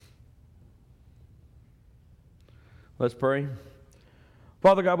Let's pray.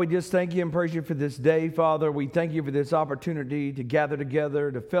 Father God, we just thank you and praise you for this day, Father. We thank you for this opportunity to gather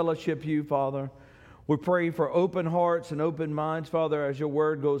together, to fellowship you, Father. We pray for open hearts and open minds, Father, as your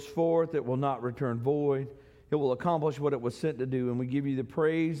word goes forth. It will not return void. It will accomplish what it was sent to do, and we give you the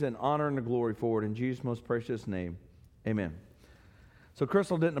praise and honor and the glory for it in Jesus' most precious name. Amen. So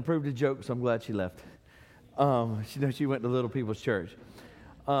Crystal didn't approve the joke, so I'm glad she left. She went to Little People's Church.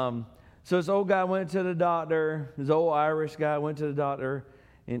 So this old guy went to the doctor. This old Irish guy went to the doctor,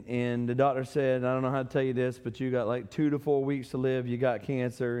 and the doctor said, I don't know how to tell you this, but you got like 2 to 4 weeks to live. You got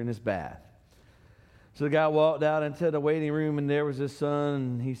cancer, and it's bad. So the guy walked out into the waiting room, and there was his son,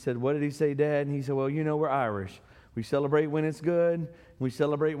 and he said, what did he say, Dad? And he said, well, you know, we're Irish. We celebrate when it's good, and we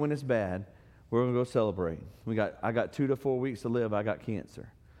celebrate when it's bad. We're going to go celebrate. I got 2 to 4 weeks to live. I got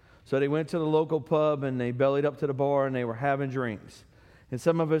cancer. So they went to the local pub, and they bellied up to the bar, and they were having drinks. And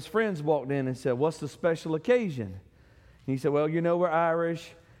some of his friends walked in and said, what's the special occasion? And he said, well, you know, we're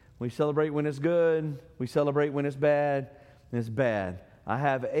Irish. We celebrate when it's good. We celebrate when it's bad. And it's bad. I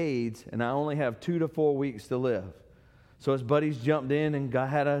have AIDS, and I only have 2 to 4 weeks to live. So his buddies jumped in and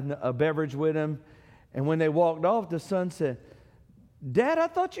had a beverage with him. And when they walked off, the son said, Dad, I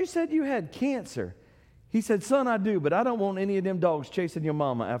thought you said you had cancer. He said, son, I do, but I don't want any of them dogs chasing your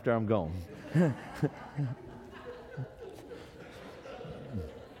mama after I'm gone.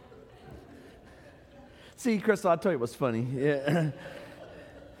 See, Crystal, I told you it was funny. Yeah.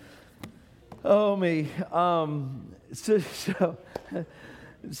 Oh, me.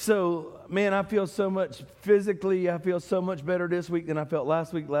 So, man, I feel so much physically. I feel so much better this week than I felt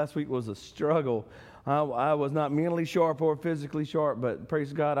last week. Last week was a struggle. I was not mentally sharp or physically sharp, but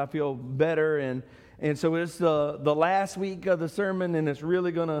praise God, I feel better. And so it's the last week of the sermon, and it's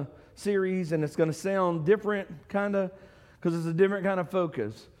really going to series, and it's going to sound different, kind of, because it's a different kind of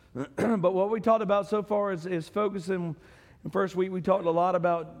focus. But what we talked about so far is focusing. In first week, we talked a lot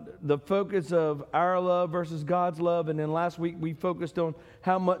about the focus of our love versus God's love. And then last week, we focused on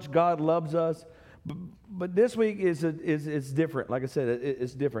how much God loves us. But this week is different. Like I said,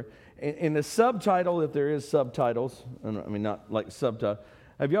 it's different. In the subtitle, if there is subtitles, I mean, not like subtitle.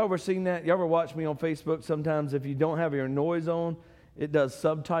 Have y'all ever seen that? You ever watch me on Facebook? Sometimes if you don't have your noise on, it does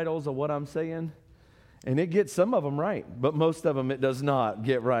subtitles of what I'm saying. And it gets some of them right, but most of them it does not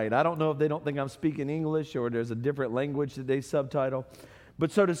get right. I don't know if they don't think I'm speaking English or there's a different language that they subtitle.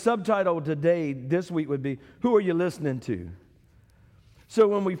 But so the subtitle today, this week would be, who are you listening to? So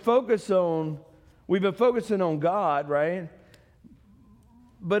when we've been focusing on God, right?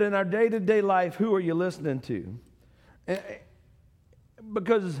 But in our day-to-day life, who are you listening to?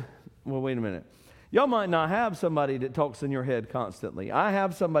 Because, well, wait a minute. Y'all might not have somebody that talks in your head constantly. I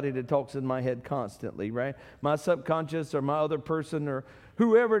have somebody that talks in my head constantly, right? My subconscious or my other person or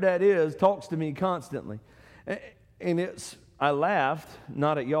whoever that is talks to me constantly. And I laughed,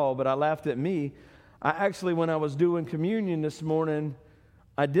 not at y'all, but I laughed at me. I actually, when I was doing communion this morning,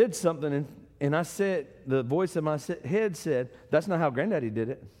 I did something and I said, the voice in my head said, that's not how Granddaddy did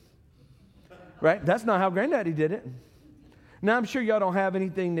it. Right? That's not how Granddaddy did it. Now, I'm sure y'all don't have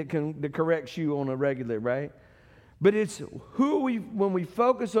anything that corrects you on a regular, right? But it's when we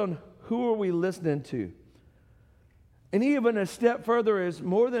focus on who are we listening to. And even a step further is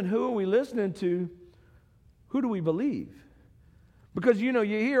more than who are we listening to, who do we believe? Because, you know,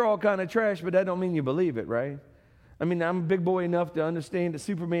 you hear all kind of trash, but that don't mean you believe it, right? I mean, I'm a big boy enough to understand that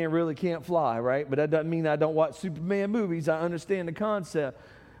Superman really can't fly, right? But that doesn't mean I don't watch Superman movies. I understand the concept.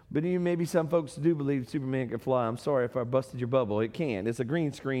 But even maybe some folks do believe Superman can fly. I'm sorry if I busted your bubble. It can. It's a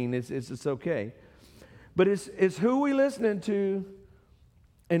green screen. It's okay. But it's who we listening to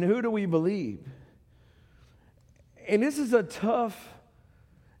and who do we believe. And this is a tough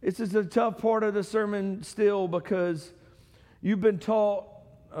part of the sermon still because we've been taught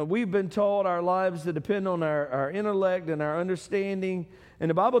our lives to depend on our intellect and our understanding. And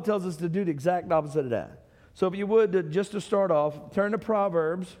the Bible tells us to do the exact opposite of that. So if you would, just to start off, turn to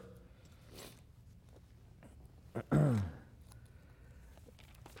Proverbs.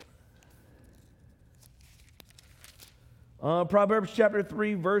 Proverbs chapter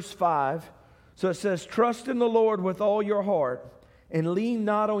 3, verse 5. So it says, trust in the Lord with all your heart and lean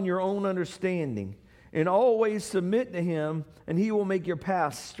not on your own understanding. And always submit to him, and he will make your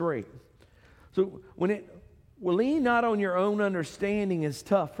path straight. So lean not on your own understanding is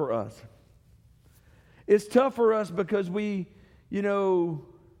tough for us. It's tough for us because we,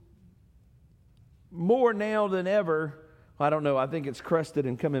 more now than ever, I don't know, I think it's crested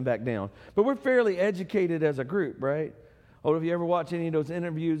and coming back down. But we're fairly educated as a group, right? Or if you ever watch any of those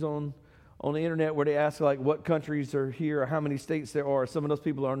interviews on the internet where they ask like what countries are here or how many states there are, some of those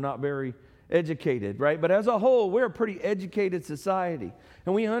people are not very educated, right? But as a whole, we're a pretty educated society.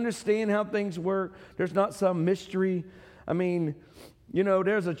 And we understand how things work. There's not some mystery. I mean,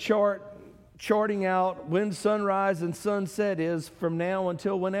 there's a charting out when sunrise and sunset is from now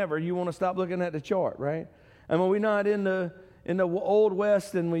until whenever. You want to stop looking at the chart, right? And when we're not in the old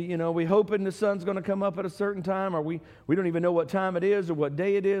west and we hoping the sun's going to come up at a certain time, or we don't even know what time it is or what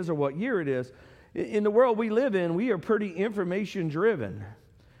day it is or what year it is. In the world we live in, we are pretty information driven.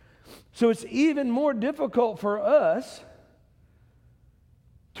 So it's even more difficult for us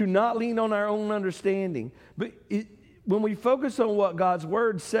to not lean on our own understanding. But when we focus on what God's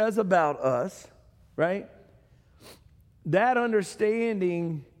Word says about us, right, that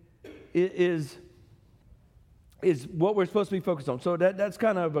understanding is what we're supposed to be focused on. So that's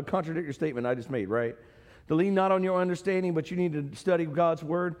kind of a contradictory statement I just made, right? To lean not on your understanding, but you need to study God's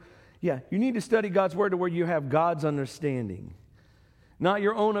Word. Yeah, you need to study God's Word to where you have God's understanding. Not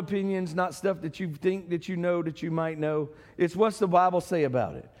your own opinions, not stuff that you think that you know that you might know. It's what's the Bible say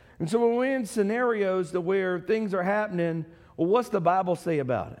about it. And so when we're in scenarios to where things are happening, well, what's the Bible say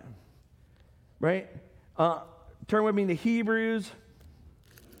about it? Right? Turn with me to Hebrews.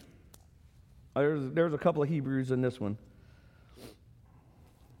 There's a couple of Hebrews in this one.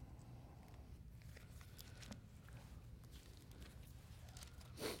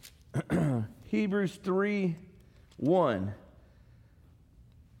 Hebrews 3:1.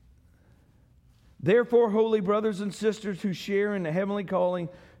 Therefore, holy brothers and sisters who share in the heavenly calling,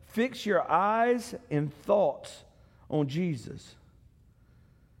 fix your eyes and thoughts on Jesus,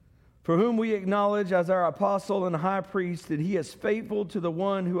 for whom we acknowledge as our apostle and high priest that he is faithful to the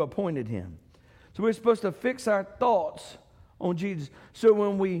one who appointed him. So we're supposed to fix our thoughts on Jesus. So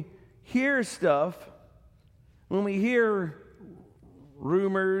when we hear stuff, when we hear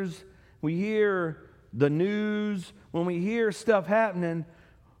rumors, we hear the news, when we hear stuff happening,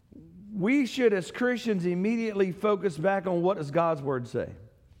 we should, as Christians, immediately focus back on what does God's Word say,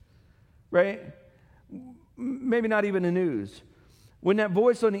 right? Maybe not even the news. When that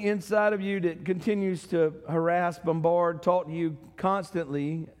voice on the inside of you that continues to harass, bombard, talk to you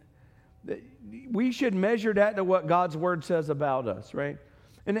constantly, we should measure that to what God's Word says about us, right?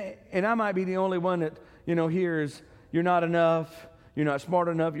 And I might be the only one that, hears, you're not enough, you're not smart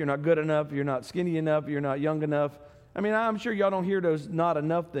enough, you're not good enough, you're not skinny enough, you're not young enough. I mean, I'm sure y'all don't hear those not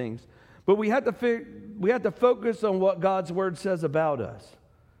enough things. But we have to focus on what God's Word says about us.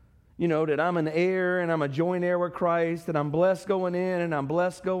 That I'm an heir and I'm a joint heir with Christ, that I'm blessed going in and I'm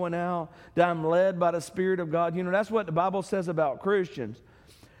blessed going out, that I'm led by the Spirit of God. That's what the Bible says about Christians.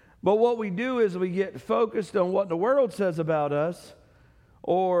 But what we do is we get focused on what the world says about us,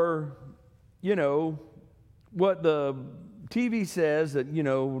 or, what the TV says that,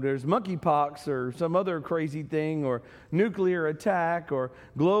 there's monkeypox or some other crazy thing, or nuclear attack or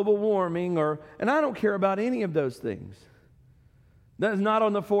global warming, and I don't care about any of those things. That is not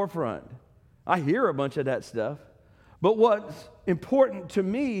on the forefront. I hear a bunch of that stuff. But what's important to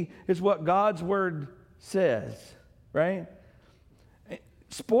me is what God's Word says, right?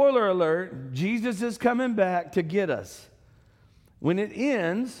 Spoiler alert, Jesus is coming back to get us. When it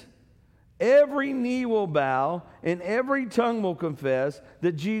ends, every knee will bow and every tongue will confess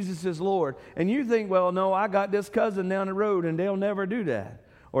that Jesus is Lord. And you think, well, no, I got this cousin down the road and they'll never do that.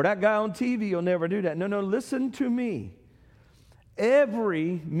 Or that guy on TV will never do that. No, listen to me.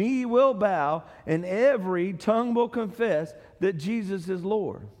 Every knee will bow and every tongue will confess that Jesus is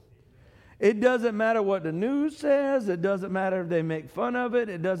Lord. It doesn't matter what the news says. It doesn't matter if they make fun of it.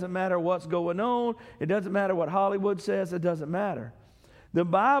 It doesn't matter what's going on. It doesn't matter what Hollywood says. It doesn't matter. The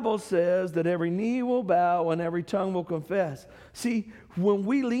Bible says that every knee will bow and every tongue will confess. See, when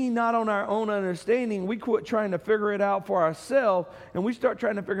we lean not on our own understanding, we quit trying to figure it out for ourselves, and we start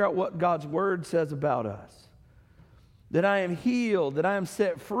trying to figure out what God's Word says about us. That I am healed, that I am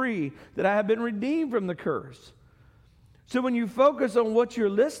set free, that I have been redeemed from the curse. So when you focus on what you're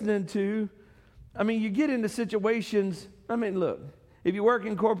listening to, you get into situations, look, if you work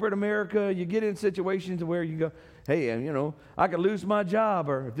in corporate America, you get in situations where you go, hey, I could lose my job,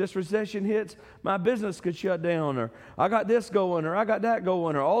 or if this recession hits, my business could shut down, or I got this going, or I got that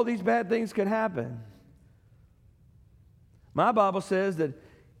going, or all these bad things could happen. My Bible says that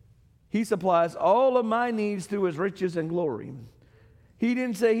He supplies all of my needs through His riches and glory. He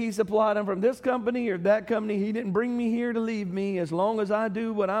didn't say He supplied them from this company or that company. He didn't bring me here to leave me. As long as I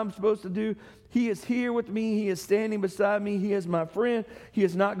do what I'm supposed to do, He is here with me. He is standing beside me. He is my friend. He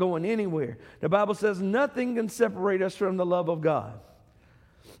is not going anywhere. The Bible says nothing can separate us from the love of God.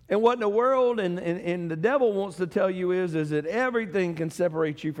 And what the world and the devil wants to tell you is that everything can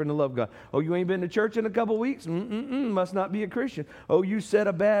separate you from the love of God. Oh, you ain't been to church in a couple weeks? Must not be a Christian. Oh, you said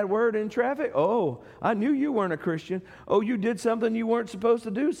a bad word in traffic? Oh, I knew you weren't a Christian. Oh, you did something you weren't supposed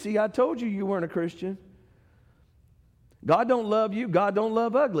to do. See, I told you you weren't a Christian. God don't love you. God don't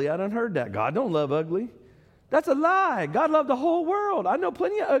love ugly. I done heard that. God don't love ugly. That's a lie. God loved the whole world. I know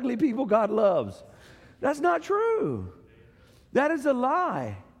plenty of ugly people God loves. That's not true. That is a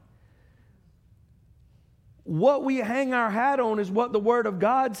lie. What we hang our hat on is what the Word of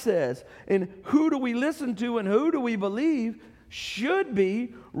God says. And who do we listen to and who do we believe should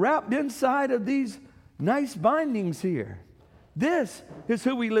be wrapped inside of these nice bindings here. This is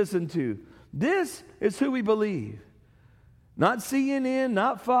who we listen to. This is who we believe. Not CNN,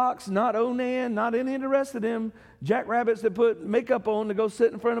 not Fox, not Onan, not any of the rest of them jackrabbits that put makeup on to go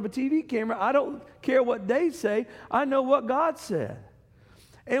sit in front of a TV camera. I don't care what they say. I know what God said.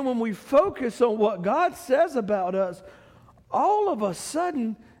 And when we focus on what God says about us, all of a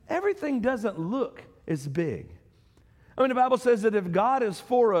sudden, everything doesn't look as big. I mean, the Bible says that if God is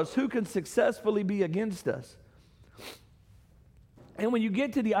for us, who can successfully be against us? And when you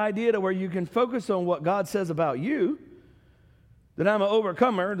get to the idea to where you can focus on what God says about you, that I'm an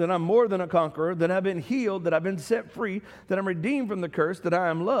overcomer, that I'm more than a conqueror, that I've been healed, that I've been set free, that I'm redeemed from the curse, that I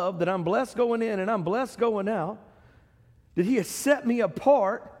am loved, that I'm blessed going in and I'm blessed going out, that He has set me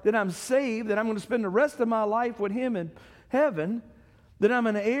apart, that I'm saved, that I'm going to spend the rest of my life with Him in heaven, that I'm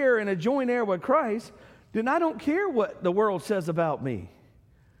an heir and a joint heir with Christ, then I don't care what the world says about me.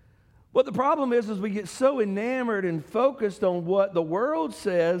 What the problem is we get so enamored and focused on what the world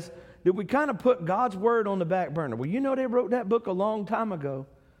says that we kind of put God's word on the back burner. Well, you know they wrote that book a long time ago.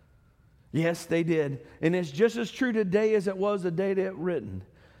 Yes, they did. And it's just as true today as it was the day that it was written.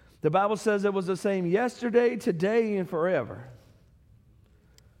 The Bible says it was the same yesterday, today, and forever.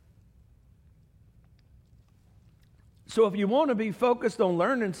 So if you want to be focused on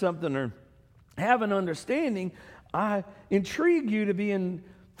learning something or have an understanding, I intrigue you to be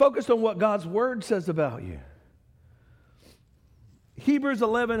focused on what God's word says about you. Hebrews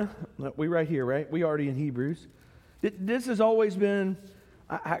 11, we right here, right? We already in Hebrews. This has always been,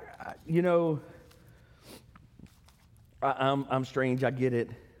 I'm strange, I get it.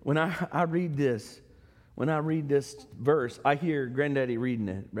 When I read this verse, I hear Granddaddy reading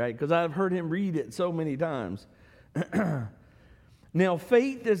it, right? Because I've heard him read it so many times. Now,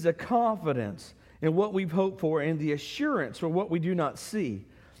 faith is the confidence in what we've hoped for and the assurance for what we do not see.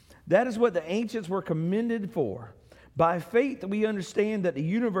 That is what the ancients were commended for. By faith, we understand that the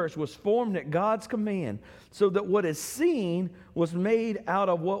universe was formed at God's command, so that what is seen was made out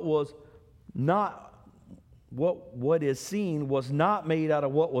of what was not. What is seen was not made out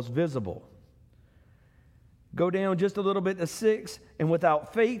of what was visible. Go down just a little bit to 6. And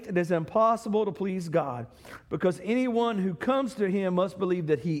without faith, it is impossible to please God, because anyone who comes to Him must believe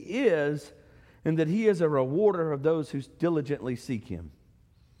that He is, and that He is a rewarder of those who diligently seek Him.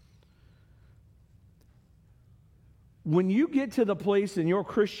 When you get to the place in your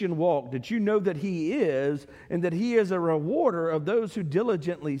Christian walk that you know that He is, and that He is a rewarder of those who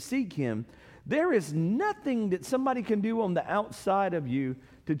diligently seek Him, there is nothing that somebody can do on the outside of you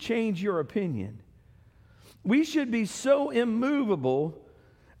to change your opinion. We should be so immovable.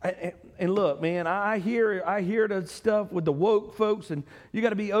 And look, man, I hear the stuff with the woke folks, and you got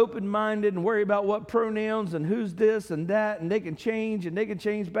to be open-minded and worry about what pronouns and who's this and that, and they can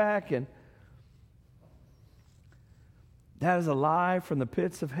change back, and that is a lie from the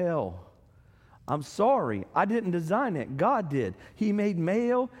pits of hell. I'm sorry, I didn't design it. God did. He made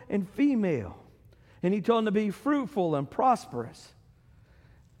male and female. And He told them to be fruitful and prosperous.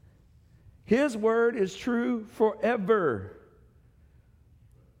 His word is true forever.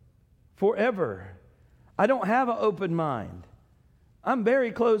 Forever. I don't have an open mind. I'm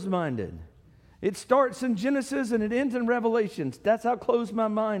very closed-minded. It starts in Genesis and it ends in Revelations. That's how closed my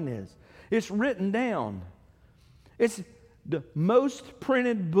mind is. It's written down. It's the most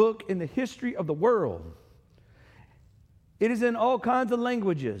printed book in the history of the world. It is in all kinds of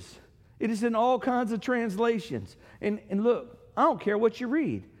languages. It is in all kinds of translations. And look, I don't care what you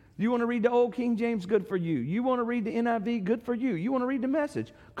read. You want to read the Old King James? Good for you. You want to read the NIV? Good for you. You want to read the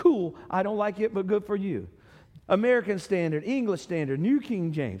Message? Cool. I don't like it, but good for you. American Standard, English Standard, New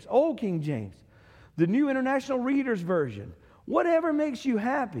King James, Old King James, the New International Reader's Version. Whatever makes you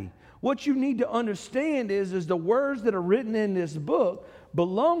happy. What you need to understand is the words that are written in this book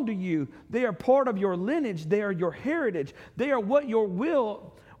belong to you. They are part of your lineage. They are your heritage. They are what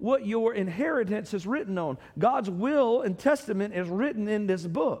your inheritance is written on. God's will and testament is written in this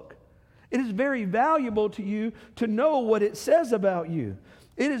book. It is very valuable to you to know what it says about you.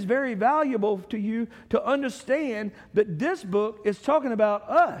 It is very valuable to you to understand that this book is talking about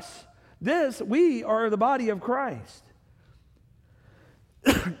us. We are the body of Christ.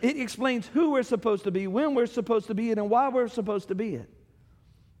 It explains who we're supposed to be, when we're supposed to be it, and why we're supposed to be it.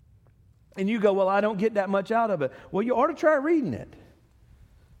 And you go, well, I don't get that much out of it. Well, you ought to try reading it.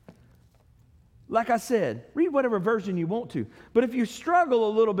 Like I said, read whatever version you want to. But if you struggle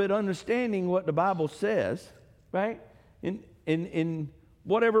a little bit understanding what the Bible says, right, in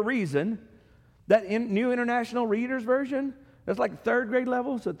whatever reason, that New International Reader's Version, that's like third grade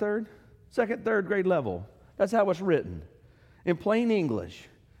level. It's a second, third grade level. That's how it's written in plain English.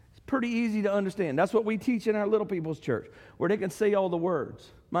 It's pretty easy to understand. That's what we teach in our Little People's Church, where they can say all the words,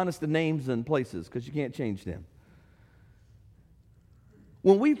 minus the names and places, because you can't change them.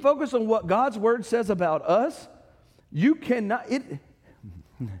 When we focus on what God's Word says about us, you cannot...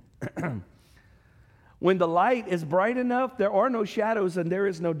 When the light is bright enough, there are no shadows and there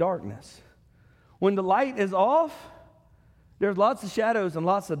is no darkness. When the light is off, there's lots of shadows and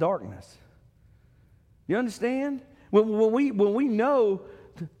lots of darkness. You understand? When we know,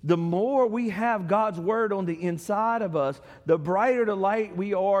 the more we have God's Word on the inside of us, the brighter the light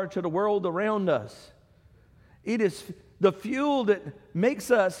we are to the world around us. It is the fuel that makes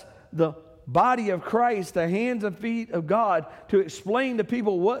us the body of Christ, the hands and feet of God, to explain to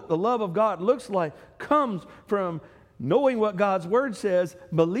people what the love of God looks like, comes from knowing what God's Word says,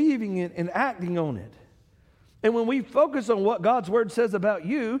 believing it, and acting on it. And when we focus on what God's Word says about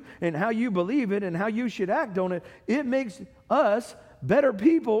you and how you believe it and how you should act on it, it makes us better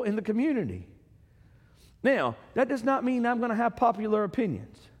people in the community. Now, that does not mean I'm going to have popular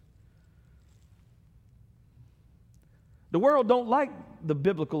opinions. The world don't like the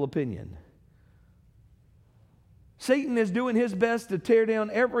biblical opinion. Satan is doing his best to tear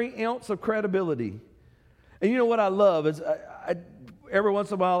down every ounce of credibility. And you know what I love is every once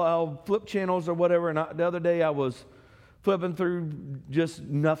in a while I'll flip channels or whatever. And the other day I was flipping through just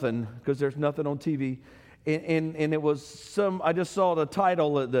nothing because there's nothing on TV. And it was I just saw the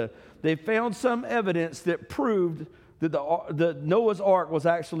title that they found some evidence that proved that the Noah's Ark was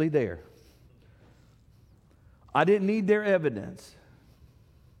actually there. I didn't need their evidence.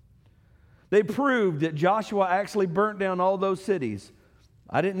 They proved that Joshua actually burnt down all those cities.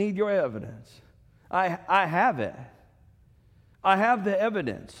 I didn't need your evidence. I have it. I have the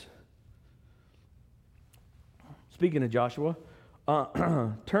evidence. Speaking of Joshua,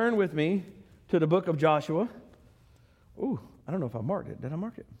 turn with me to the book of Joshua. Ooh, I don't know if I marked it. Did I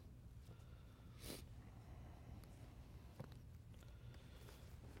mark it?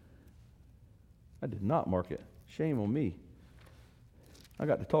 I did not mark it. Shame on me. I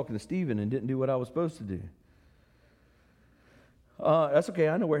got to talking to Stephen and didn't do what I was supposed to do. That's okay.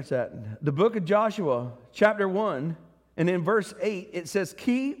 I know where it's at. The book of Joshua, chapter 1, and in verse 8, it says,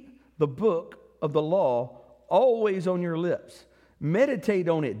 keep the book of the law always on your lips. Meditate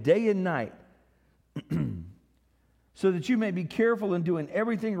on it day and night, so that you may be careful in doing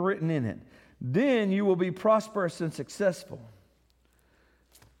everything written in it. Then you will be prosperous and successful.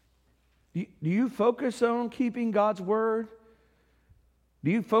 Do you focus on keeping God's word? Do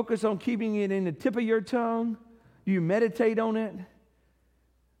you focus on keeping it in the tip of your tongue? Do you meditate on it?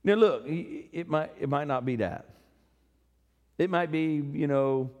 Now look, it might not be that. It might be,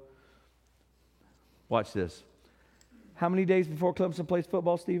 watch this. How many days before Clemson plays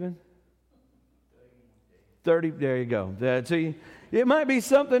football, Stephen? 30. There you go. See, it might be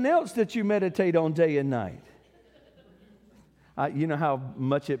something else that you meditate on day and night. You know how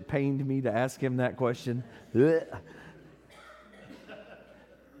much it pained me to ask him that question?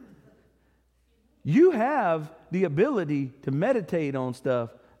 You have the ability to meditate on stuff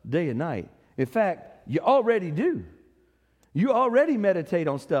day and night. In fact, you already do. You already meditate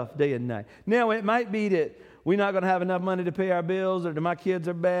on stuff day and night. Now, it might be that we're not going to have enough money to pay our bills, or that my kids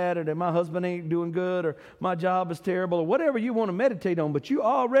are bad, or that my husband ain't doing good, or my job is terrible, or whatever you want to meditate on, but you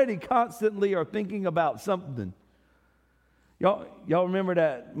already constantly are thinking about something. Y'all remember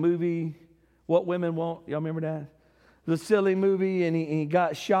that movie, What Women Want? Y'all remember that? The silly movie, and he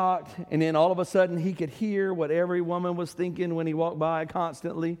got shocked, and then all of a sudden he could hear what every woman was thinking when he walked by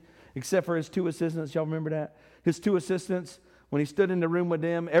constantly, except for his two assistants. Y'all remember that? His two assistants, when he stood in the room with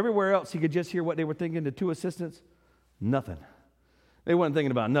them, everywhere else he could just hear what they were thinking. The two assistants, nothing. They weren't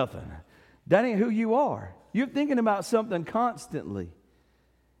thinking about nothing. That ain't who you are. You're thinking about something constantly.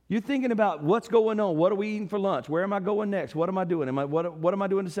 You're thinking about what's going on. What are we eating for lunch? Where am I going next? What am I doing? What am I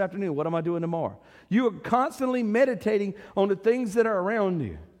doing this afternoon? What am I doing tomorrow? You are constantly meditating on the things that are around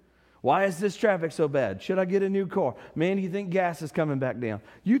you. Why is this traffic so bad? Should I get a new car? Man, do you think gas is coming back down?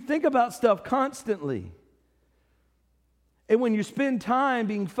 You think about stuff constantly. And when you spend time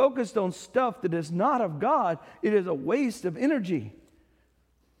being focused on stuff that is not of God, it is a waste of energy.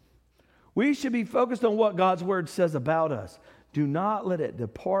 We should be focused on what God's word says about us. Do not let it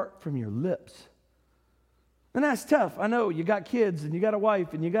depart from your lips. And that's tough. I know you got kids and you got a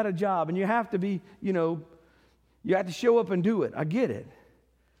wife and you got a job and you have to be, you have to show up and do it. I get it.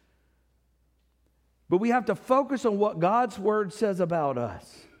 But we have to focus on what God's word says about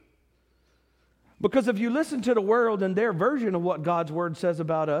us. Because if you listen to the world and their version of what God's word says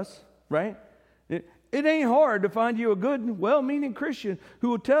about us, right? It ain't hard to find you a good, well-meaning Christian who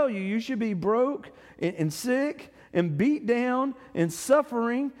will tell you you should be broke and sick and beat down and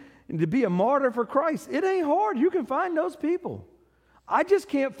suffering and to be a martyr for Christ. It ain't hard. You can find those people. I just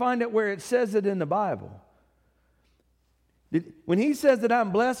can't find it where it says it in the Bible. When he says that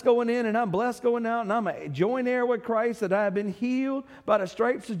I'm blessed going in and I'm blessed going out and I'm a joint heir with Christ, that I have been healed by the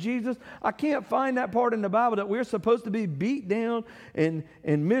stripes of Jesus, I can't find that part in the Bible that we're supposed to be beat down and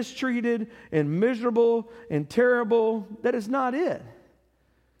mistreated and miserable and terrible. That is not it.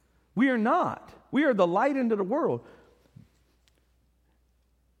 We are not. We are the light into the world.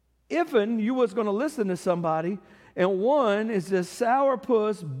 If you was going to listen to somebody and one is this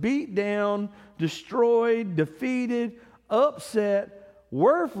sourpuss, beat down, destroyed, defeated, upset,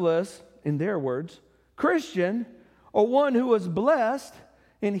 worthless, in their words, Christian, or one who was blessed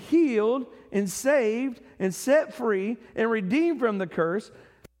and healed and saved and set free and redeemed from the curse,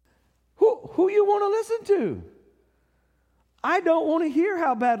 who you want to listen to? I don't want to hear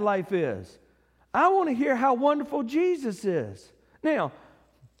how bad life is. I want to hear how wonderful Jesus is. Now,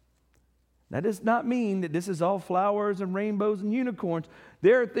 that does not mean that this is all flowers and rainbows and unicorns.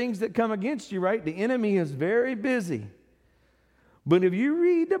 There are things that come against you, right? The enemy is very busy. But if you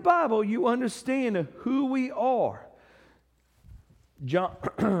read the Bible, you understand who we are. John,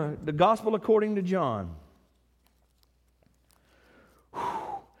 the Gospel according to John.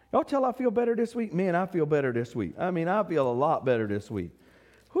 Y'all tell I feel better this week? Man, I feel better this week. I feel a lot better this week.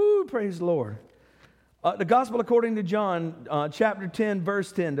 Whoo, praise the Lord. The Gospel according to John, chapter 10,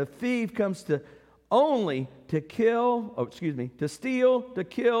 verse 10. The thief comes to steal, to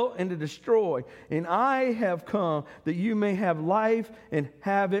kill, and to destroy. And I have come that you may have life and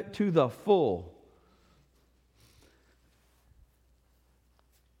have it to the full.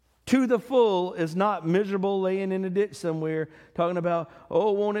 To the full is not miserable laying in a ditch somewhere talking about,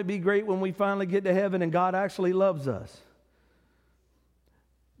 oh, won't it be great when we finally get to heaven and God actually loves us.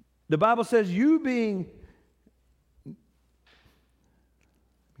 The Bible says you being,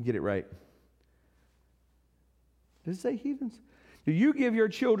 get it right. Does it say heathens? Do you give your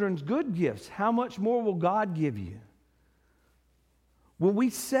children good gifts? How much more will God give you? When we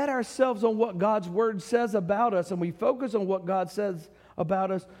set ourselves on what God's word says about us and we focus on what God says about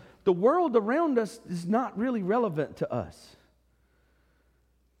us, the world around us is not really relevant to us.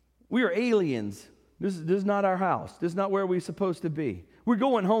 We are aliens. This is not our house. This is not where we're supposed to be. We're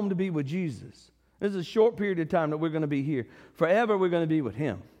going home to be with Jesus. This is a short period of time that we're going to be here. Forever we're going to be with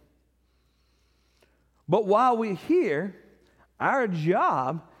Him. But while we're here, our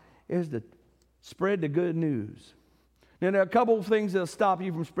job is to spread the good news. Now, there are a couple of things that'll stop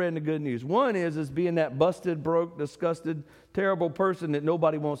you from spreading the good news. One is being that busted, broke, disgusted, terrible person that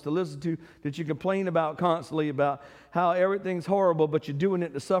nobody wants to listen to, that you complain about constantly about how everything's horrible, but you're doing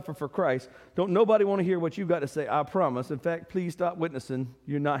it to suffer for Christ. Don't nobody want to hear what you've got to say, I promise. In fact, please stop witnessing.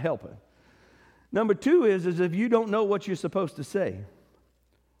 You're not helping. Number two is if you don't know what you're supposed to say.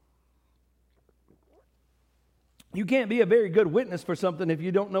 You can't be a very good witness for something if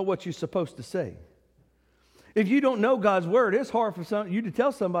you don't know what you're supposed to say. If you don't know God's word, it's hard for you to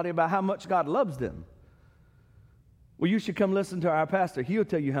tell somebody about how much God loves them. Well, you should come listen to our pastor. He'll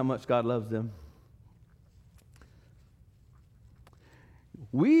tell you how much God loves them.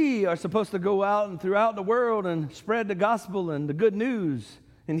 We are supposed to go out and throughout the world and spread the gospel and the good news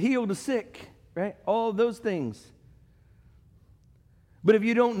and heal the sick, right? All of those things. But if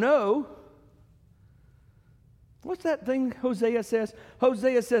you don't know, what's that thing Hosea says?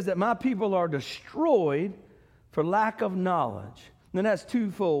 Hosea says that my people are destroyed for lack of knowledge. And that's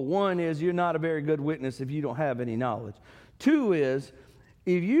twofold. One is you're not a very good witness if you don't have any knowledge. Two is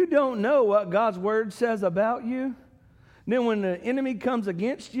if you don't know what God's word says about you, then when the enemy comes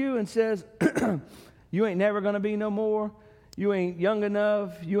against you and says, you ain't never going to be no more, you ain't young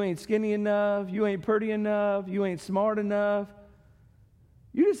enough, you ain't skinny enough, you ain't pretty enough, you ain't smart enough,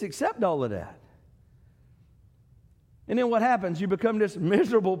 you just accept all of that. And then what happens? You become this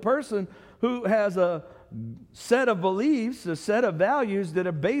miserable person who has a set of beliefs, a set of values that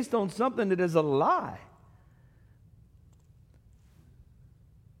are based on something that is a lie.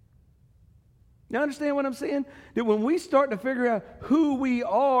 You understand what I'm saying? That when we start to figure out who we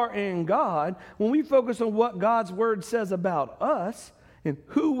are in God, when we focus on what God's Word says about us and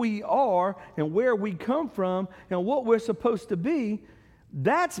who we are and where we come from and what we're supposed to be,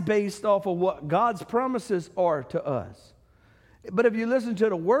 that's based off of what God's promises are to us. But if you listen to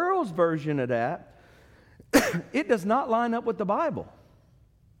the world's version of that, it does not line up with the Bible.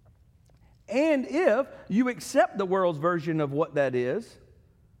 And if you accept the world's version of what that is,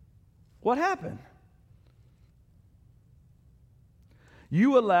 what happened?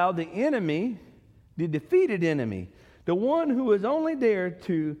 You allow the enemy, the defeated enemy, the one who is only there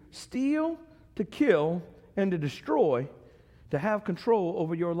to steal, to kill, and to destroy, to have control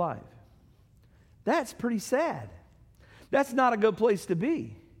over your life. That's pretty sad. That's not a good place to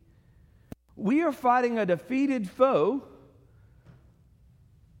be. We are fighting a defeated foe,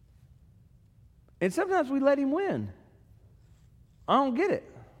 and sometimes we let him win. I don't get it.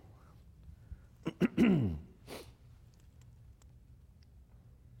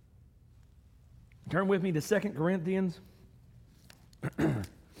 Turn with me to 2 Corinthians.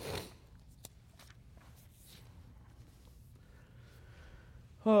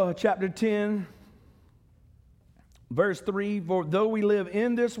 Chapter 10, verse 3. For though we live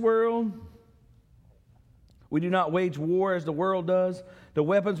in this world, we do not wage war as the world does. The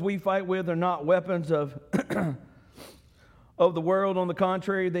weapons we fight with are not weapons of the world. On the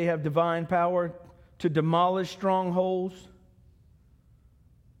contrary, they have divine power to demolish strongholds.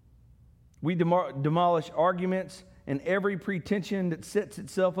 We demolish arguments and every pretension that sets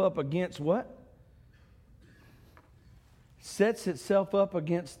itself up against what? Sets itself up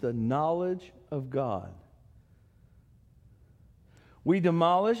against the knowledge of God. We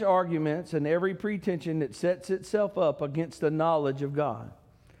demolish arguments and every pretension that sets itself up against the knowledge of God.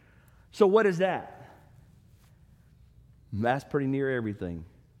 So what is that? That's pretty near everything.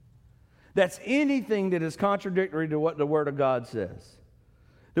 That's anything that is contradictory to what the Word of God says.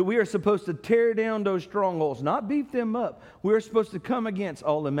 That we are supposed to tear down those strongholds, not beef them up. We are supposed to come against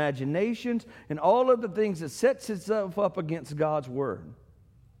all imaginations and all of the things that sets itself up against God's Word.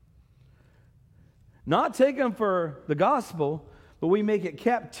 Not take them for the gospel, but we make it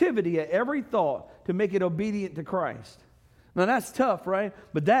captivity at every thought to make it obedient to Christ. Now that's tough, right?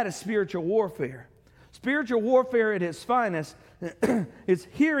 But that is spiritual warfare. Spiritual warfare at its finest is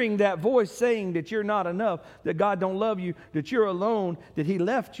hearing that voice saying that you're not enough, that God don't love you, that you're alone, that He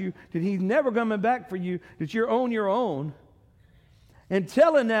left you, that He's never coming back for you, that you're on your own. And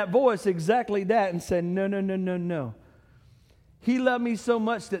telling that voice exactly that and saying, no, no, no, no, no. He loved me so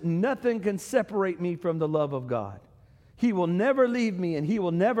much that nothing can separate me from the love of God. He will never leave me and He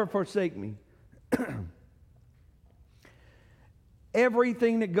will never forsake me.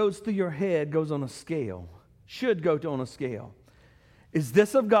 Everything that goes through your head goes on a scale, should go on a scale. Is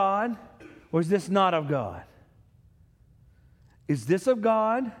this of God or is this not of God? Is this of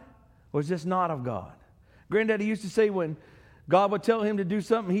God or is this not of God? Granddaddy used to say when God would tell him to do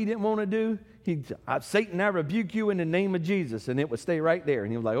something he didn't want to do, Satan, I rebuke you in the name of Jesus, and it would stay right there.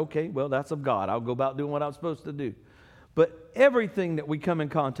 And he was like, okay, well, that's of God. I'll go about doing what I'm supposed to do. But everything that we come in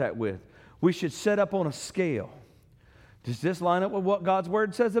contact with, we should set up on a scale. Does this line up with what God's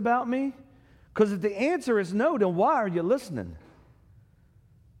Word says about me? Because if the answer is no, then why are you listening?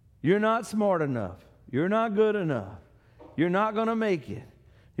 You're not smart enough. You're not good enough. You're not going to make it.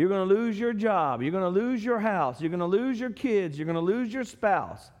 You're going to lose your job. You're going to lose your house. You're going to lose your kids. You're going to lose your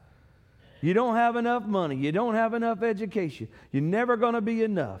spouse. You don't have enough money. You don't have enough education. You're never going to be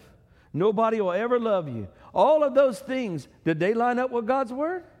enough. Nobody will ever love you. All of those things, did they line up with God's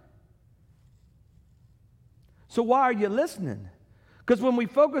Word? So why are you listening? Because when we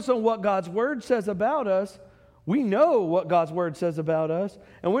focus on what God's Word says about us, we know what God's Word says about us,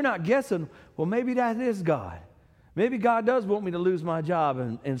 and we're not guessing, well, maybe that is God. Maybe God does want me to lose my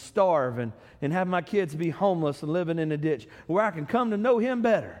job and starve and have my kids be homeless and living in a ditch, where I can come to know Him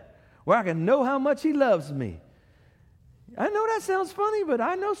better, where I can know how much He loves me. I know that sounds funny, but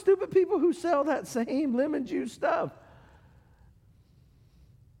I know stupid people who sell that same lemon juice stuff.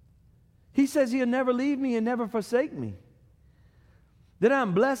 He says He'll never leave me and never forsake me. That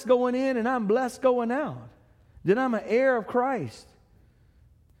I'm blessed going in and I'm blessed going out. That I'm an heir of Christ.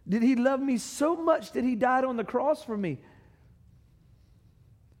 That He loved me so much that He died on the cross for me.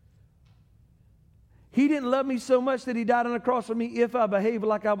 He didn't love me so much that He died on the cross for me if I behaved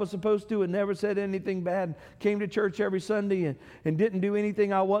like I was supposed to and never said anything bad, came to church every Sunday and didn't do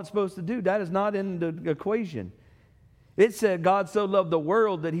anything I wasn't supposed to do. That is not in the equation. It said God so loved the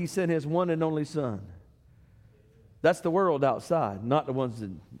world that He sent His one and only Son. That's the world outside, not the ones that,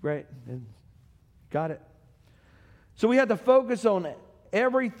 right? Got it? So we have to focus on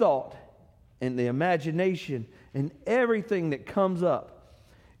every thought, and the imagination and everything that comes up,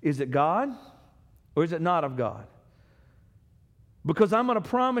 is it God or is it not of God? Because I'm going to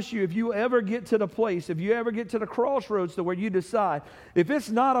promise you, if you ever get to the place, if you ever get to the crossroads to where you decide, if it's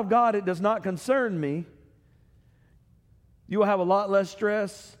not of God, it does not concern me, you will have a lot less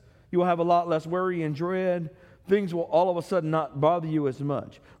stress. You will have a lot less worry and dread. Things will all of a sudden not bother you as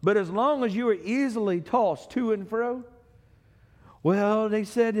much. But as long as you are easily tossed to and fro, well, they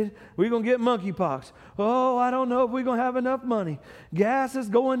said we're going to get monkeypox. Oh, I don't know if we're going to have enough money. Gas is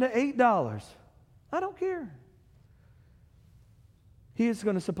going to $8. I don't care. He is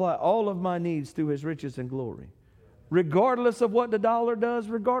going to supply all of my needs through His riches and glory. Regardless of what the dollar does,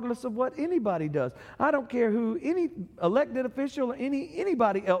 regardless of what anybody does. I don't care who any elected official or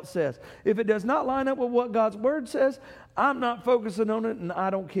anybody else says. If it does not line up with what God's Word says, I'm not focusing on it, and I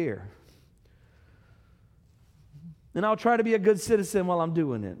don't care. And I'll try to be a good citizen while I'm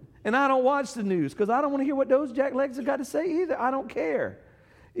doing it. And I don't watch the news because I don't want to hear what those jacklegs have got to say either. I don't care.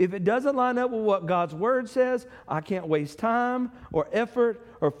 If it doesn't line up with what God's Word says, I can't waste time or effort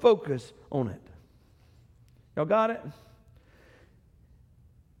or focus on it. Y'all got it?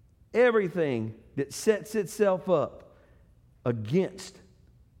 Everything that sets itself up against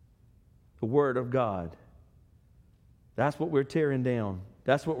the Word of God, that's what we're tearing down.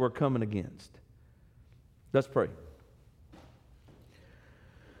 That's what we're coming against. Let's pray.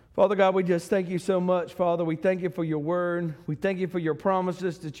 Father God, we just thank you so much, Father. We thank you for your word. We thank you for your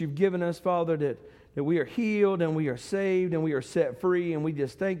promises that you've given us, Father, that we are healed and we are saved and we are set free. And we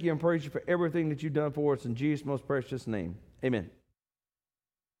just thank you and praise you for everything that you've done for us in Jesus' most precious name. Amen.